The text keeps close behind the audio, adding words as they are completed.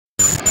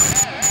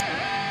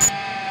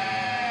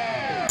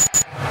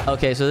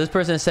Okay, so this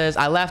person says,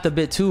 I laughed a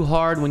bit too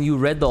hard when you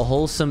read the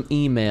wholesome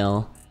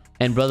email.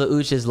 And Brother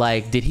Uchi is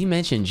like, did he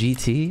mention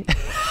GT?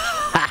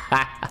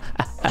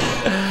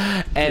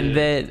 and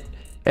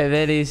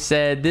then he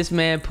said, this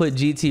man put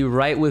GT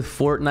right with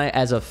Fortnite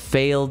as a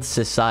failed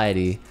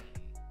society.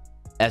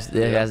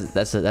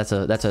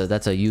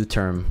 That's a U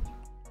term.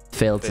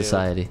 Failed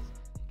society.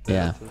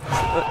 Yeah.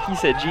 He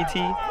said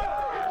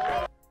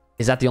GT.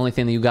 Is that the only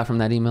thing that you got from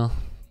that email?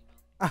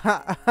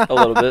 A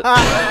little bit.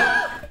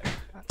 A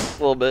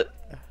little bit.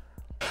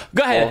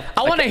 Go ahead.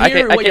 Well, I want to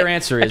hear what your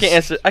answer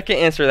is. I can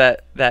answer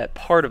that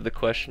part of the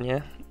question.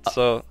 Yeah.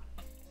 So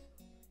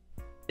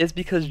it's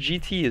because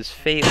GT is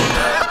failed.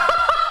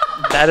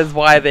 That is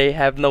why they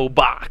have no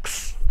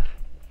box.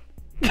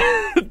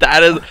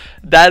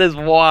 that is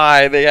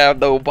why they have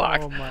no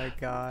box. Oh my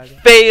god.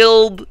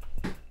 Failed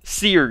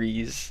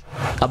series.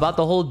 About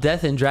the whole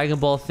death in Dragon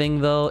Ball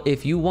thing though,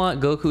 if you want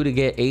Goku to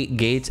get 8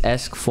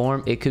 Gates-esque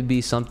form, it could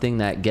be something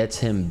that gets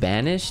him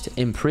banished,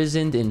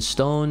 imprisoned in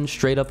stone,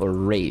 straight up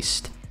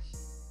erased.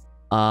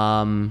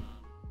 Yeah.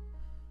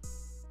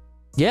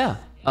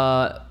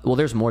 Well,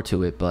 there's more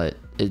to it, but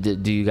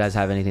do you guys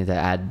have anything to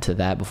add to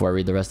that before I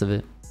read the rest of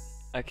it?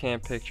 I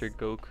can't picture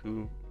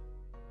Goku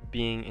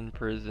being in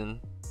prison,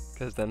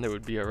 because then there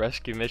would be a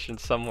rescue mission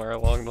somewhere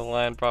along the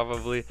line,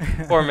 probably.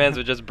 Poor man's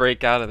would just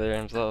break out of there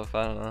himself.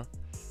 I don't know.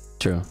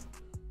 True.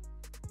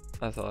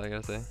 That's all I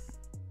gotta say.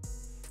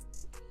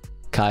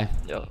 Kai?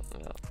 Yo.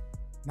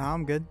 Nah,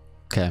 I'm good.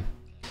 Okay.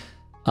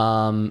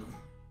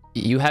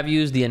 You have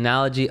used the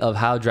analogy of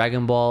how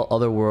Dragon Ball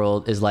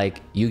Otherworld is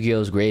like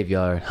Yu-Gi-Oh's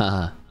graveyard.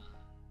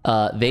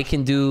 Haha. They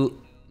can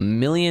do a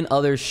million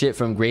other shit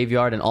from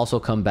graveyard and also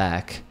come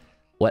back.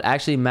 What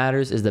actually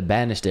matters is the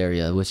banished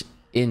area, which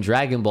in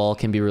Dragon Ball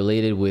can be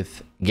related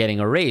with getting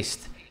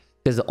erased.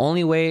 Because the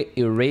only way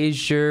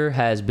erasure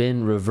has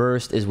been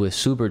reversed is with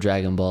Super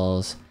Dragon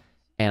Balls.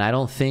 And I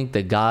don't think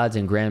the gods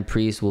and Grand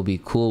Priests will be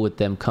cool with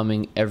them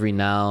coming every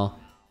now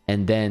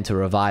and then to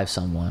revive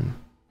someone.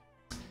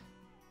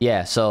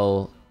 Yeah,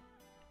 so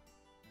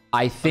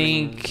I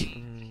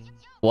think...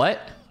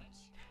 What?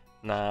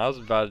 Nah, I was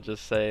about to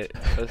just say,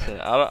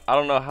 listen, I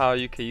don't know how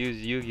you could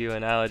use Yu-Gi-Oh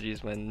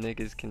analogies when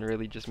niggas can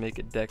really just make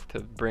a deck to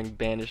bring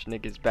banished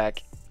niggas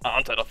back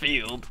onto the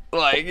field.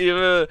 Like,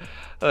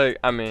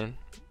 I mean,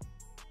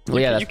 well,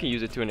 yeah, you can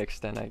use it to an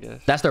extent, I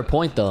guess. That's their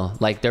point, though.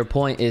 Like, their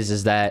point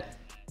is that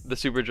the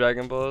Super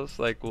Dragon Balls,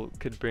 like,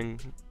 could bring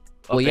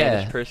a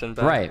banished person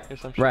back, right, or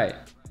some shit. Right.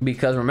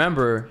 Because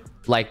remember,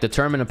 like, the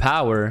Tournament of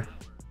Power,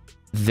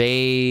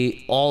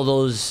 anyone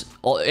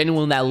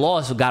that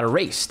lost got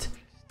erased.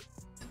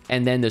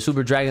 And then the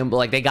Super Dragon,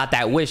 like, they got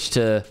that wish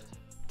to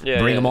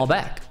bring them all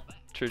back.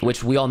 True.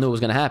 Which we all knew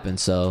was going to happen.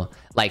 So,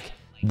 like,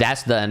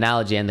 that's the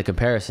analogy and the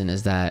comparison,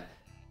 is that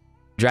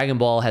Dragon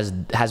Ball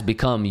has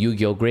become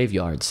Yu-Gi-Oh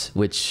graveyards,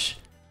 which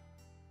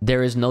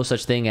there is no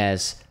such thing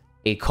as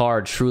a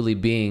card truly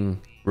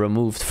being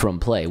removed from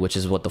play, which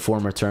is what the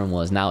former term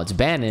was. Now it's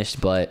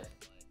banished, but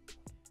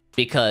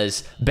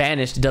because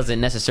banished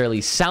doesn't necessarily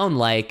sound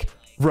like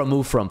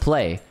removed from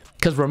play.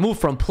 Because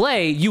removed from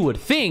play, you would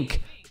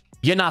think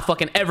you're not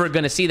fucking ever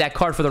gonna see that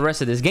card for the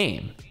rest of this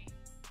game.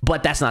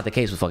 But that's not the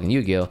case with fucking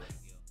Yu-Gi-Oh!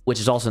 Which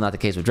is also not the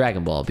case with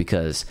Dragon Ball,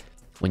 because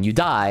when you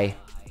die,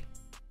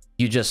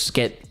 you just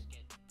get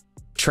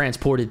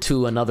transported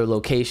to another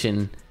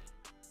location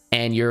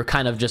and you're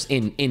kind of just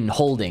in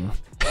holding.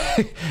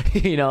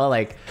 You know,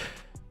 like,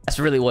 that's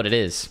really what it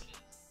is.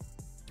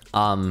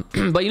 But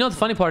you know, the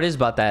funny part is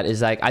about that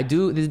is, like,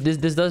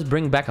 this does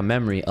bring back a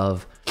memory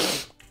of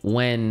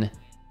when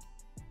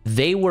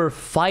they were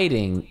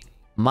fighting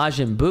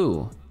Majin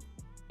Buu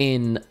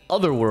in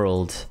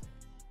Otherworld,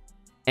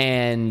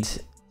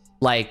 and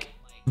like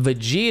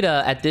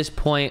Vegeta at this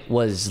point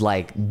was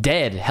like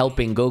dead,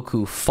 helping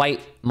Goku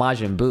fight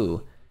Majin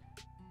Buu.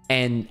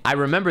 And I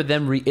remember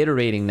them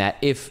reiterating that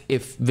if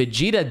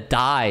Vegeta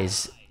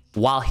dies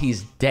while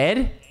he's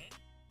dead,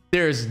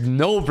 there's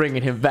no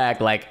bringing him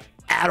back, like,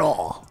 at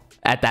all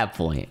at that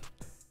point.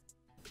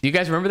 Do you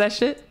guys remember that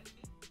shit?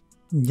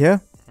 Yeah.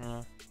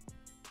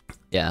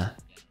 Yeah.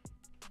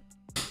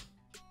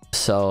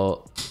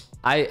 So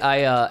I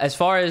as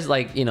far as,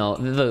 like, you know,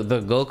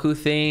 the Goku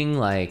thing,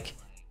 like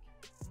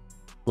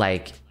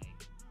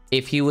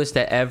if he was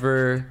to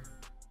ever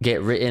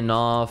get written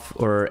off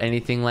or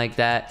anything like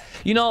that,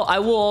 you know, I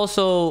will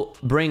also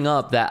bring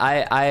up that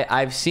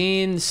I've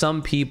seen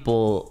some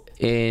people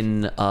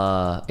in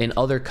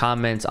other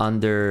comments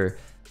under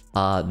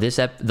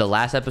the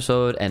last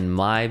episode and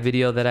my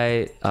video that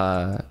I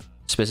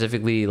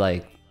specifically,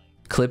 like,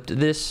 clipped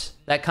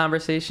that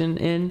conversation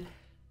in.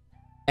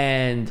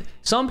 And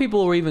some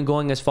people were even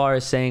going as far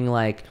as saying,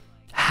 like,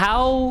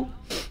 how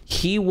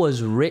he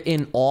was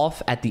written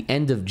off at the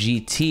end of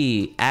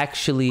GT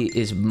actually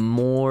is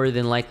more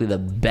than likely the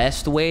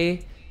best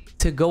way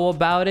to go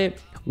about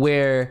it,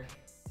 where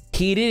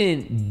he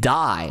didn't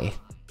die.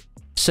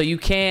 So you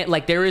can't,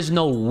 like, there is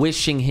no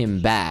wishing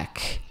him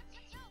back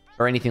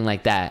or anything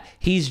like that.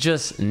 He's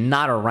just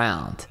not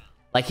around.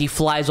 Like, he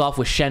flies off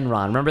with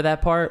Shenron. Remember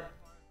that part?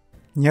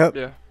 Yep.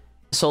 Yeah.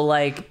 So,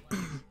 like,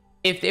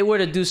 if they were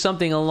to do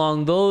something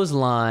along those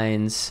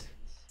lines,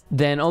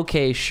 then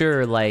okay,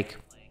 sure, like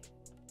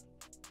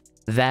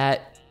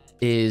that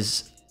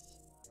is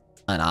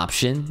an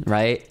option,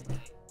 right?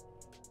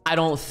 I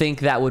don't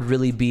think that would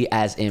really be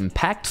as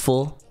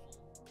impactful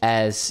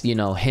as, you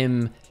know,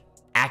 him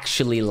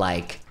actually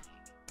like,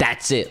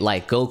 that's it,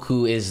 like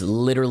Goku is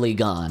literally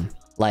gone,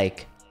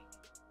 like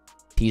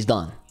he's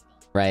done,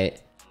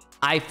 right?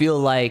 I feel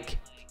like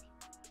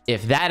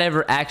if that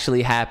ever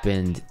actually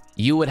happened,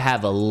 you would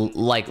have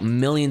like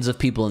millions of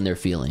people in their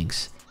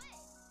feelings,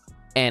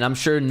 and I'm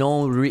sure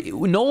no one's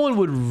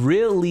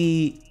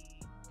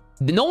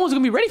gonna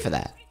be ready for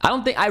that.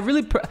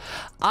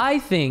 I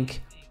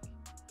think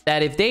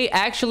that if they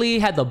actually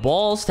had the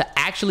balls to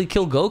actually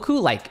kill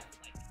Goku, like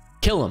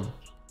kill him,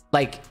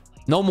 like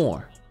no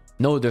more.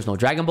 No, there's no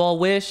Dragon Ball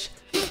Wish,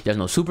 there's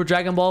no Super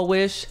Dragon Ball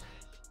Wish,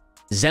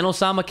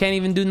 Zeno-sama can't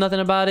even do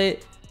nothing about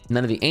it,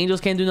 none of the angels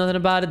can do nothing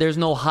about it, there's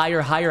no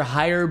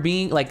higher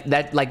being like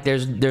that, like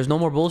there's no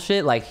more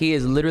bullshit, like he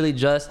is literally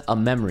just a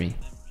memory.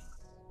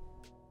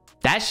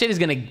 That shit is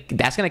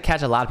that's gonna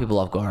catch a lot of people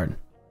off guard,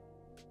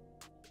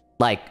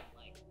 like,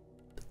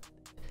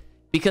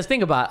 because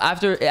think about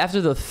it, after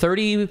the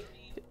 30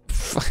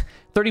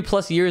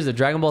 plus years that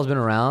Dragon Ball's been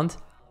around,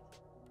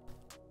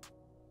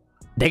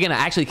 they're gonna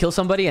actually kill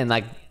somebody and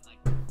like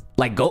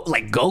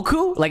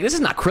Goku, like this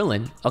is not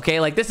Krillin, okay?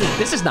 Like this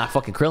is not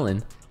fucking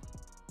Krillin.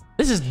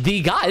 This is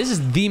the guy. This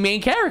is the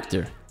main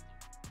character.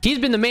 He's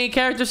been the main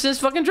character since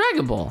fucking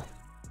Dragon Ball.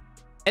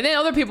 And then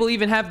other people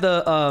even have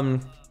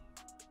the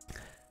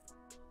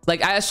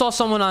like I saw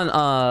someone on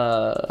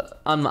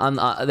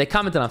they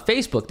commented on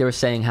Facebook. They were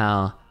saying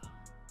how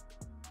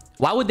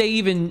why would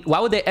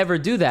they ever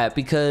do that?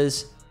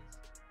 Because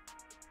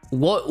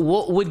what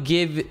would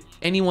give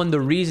anyone the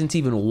reason to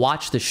even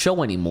watch the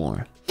show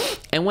anymore?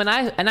 And when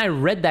I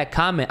read that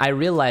comment, I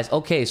realized,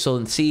 okay,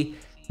 so see,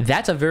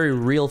 that's a very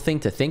real thing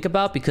to think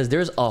about, because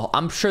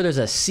I'm sure there's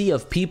a sea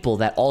of people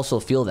that also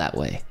feel that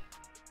way.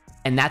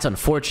 And that's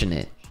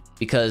unfortunate,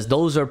 because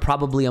those are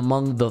probably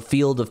among the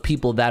field of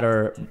people that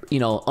are, you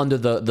know, under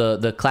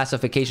the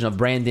classification of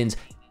Brandon's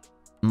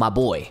my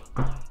boy.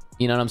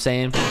 You know what I'm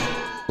saying?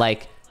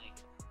 Like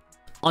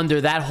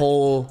under that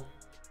whole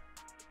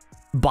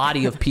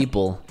body of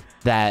people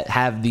that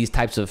have these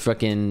types of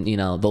freaking, you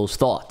know, those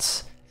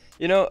thoughts.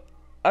 You know,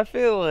 I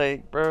feel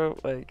like, bro,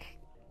 like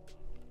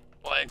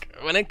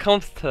when it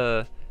comes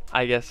to,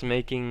 I guess,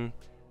 making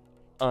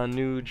a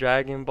new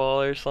Dragon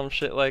Ball or some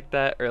shit like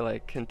that, or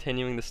like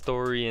continuing the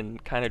story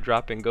and kind of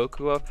dropping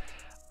Goku off,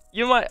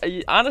 you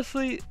might,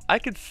 honestly, I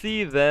could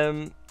see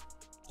them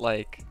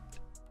like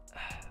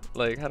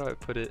how do I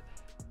put it?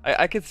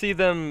 I could see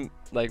them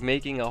like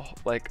making a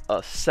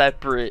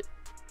separate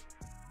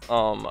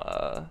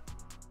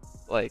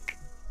like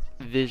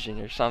vision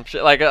or some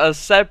shit, like a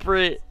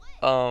separate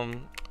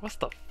what's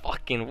the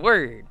fucking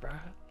word, bro?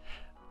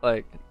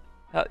 Like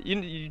how,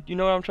 you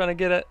know what I'm trying to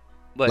get at?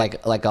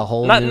 Like a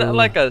whole not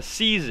like a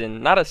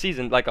season, not a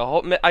season, like a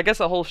whole, I guess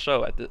a whole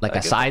show at the, like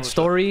a side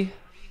story show.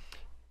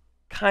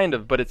 Kind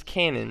of, but it's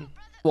canon.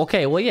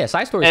 Okay, well yeah,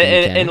 side stories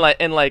and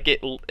like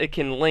it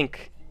can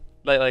link,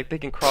 like they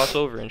can cross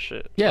over and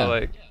shit. Yeah.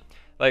 So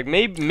like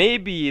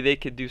maybe they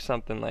could do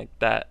something like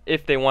that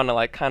if they want to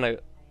like kind of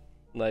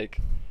like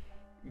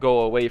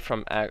go away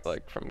from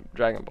from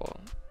Dragon Ball.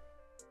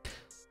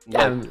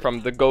 Yeah, like,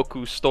 from the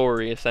Goku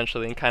story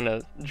essentially, and kind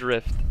of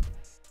drift.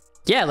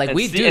 Yeah, like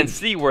and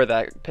see where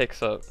that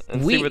picks up,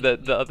 and see where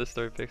the other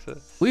story picks up.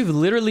 We've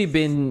literally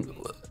been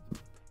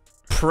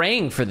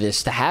praying for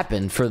this to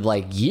happen for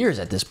like years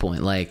at this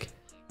point. Like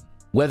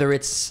whether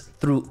it's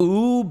through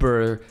Oob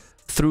or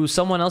through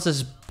someone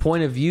else's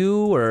point of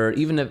view, or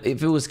even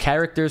if it was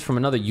characters from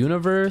another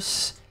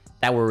universe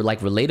that were like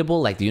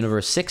relatable, like the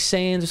Universe 6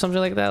 Saiyans or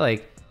something like that.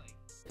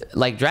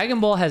 Like Dragon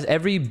Ball has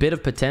every bit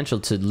of potential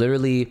to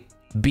literally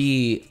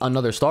be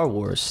another Star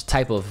Wars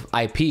type of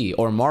IP,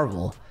 or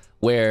Marvel,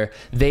 where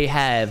they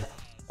have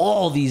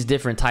all these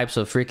different types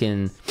of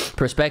freaking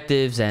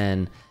perspectives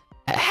and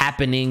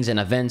happenings and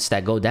events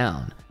that go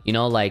down. You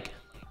know, like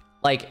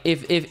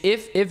if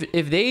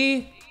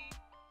they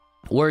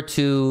were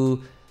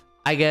to,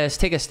 I guess,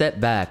 take a step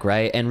back,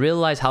 right, and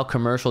realize how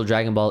commercial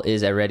Dragon Ball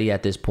is already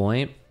at this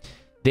point,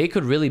 they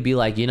could really be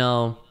like, you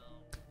know,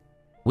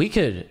 we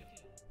could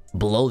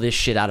blow this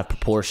shit out of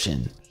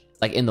proportion,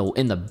 like in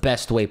the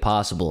best way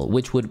possible,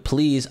 which would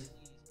please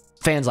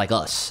fans like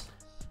us,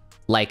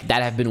 like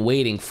that have been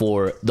waiting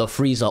for the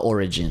Frieza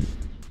origin.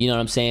 You know what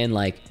I'm saying?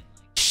 Like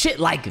shit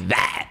like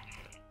that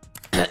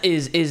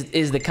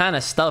is the kind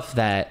of stuff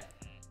that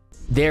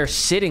they're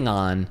sitting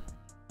on,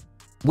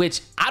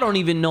 which I don't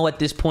even know at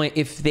this point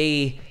if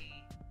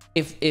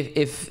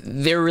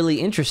they're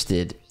really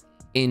interested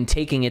in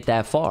taking it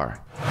that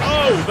far.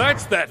 Oh,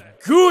 that's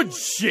that good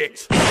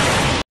shit.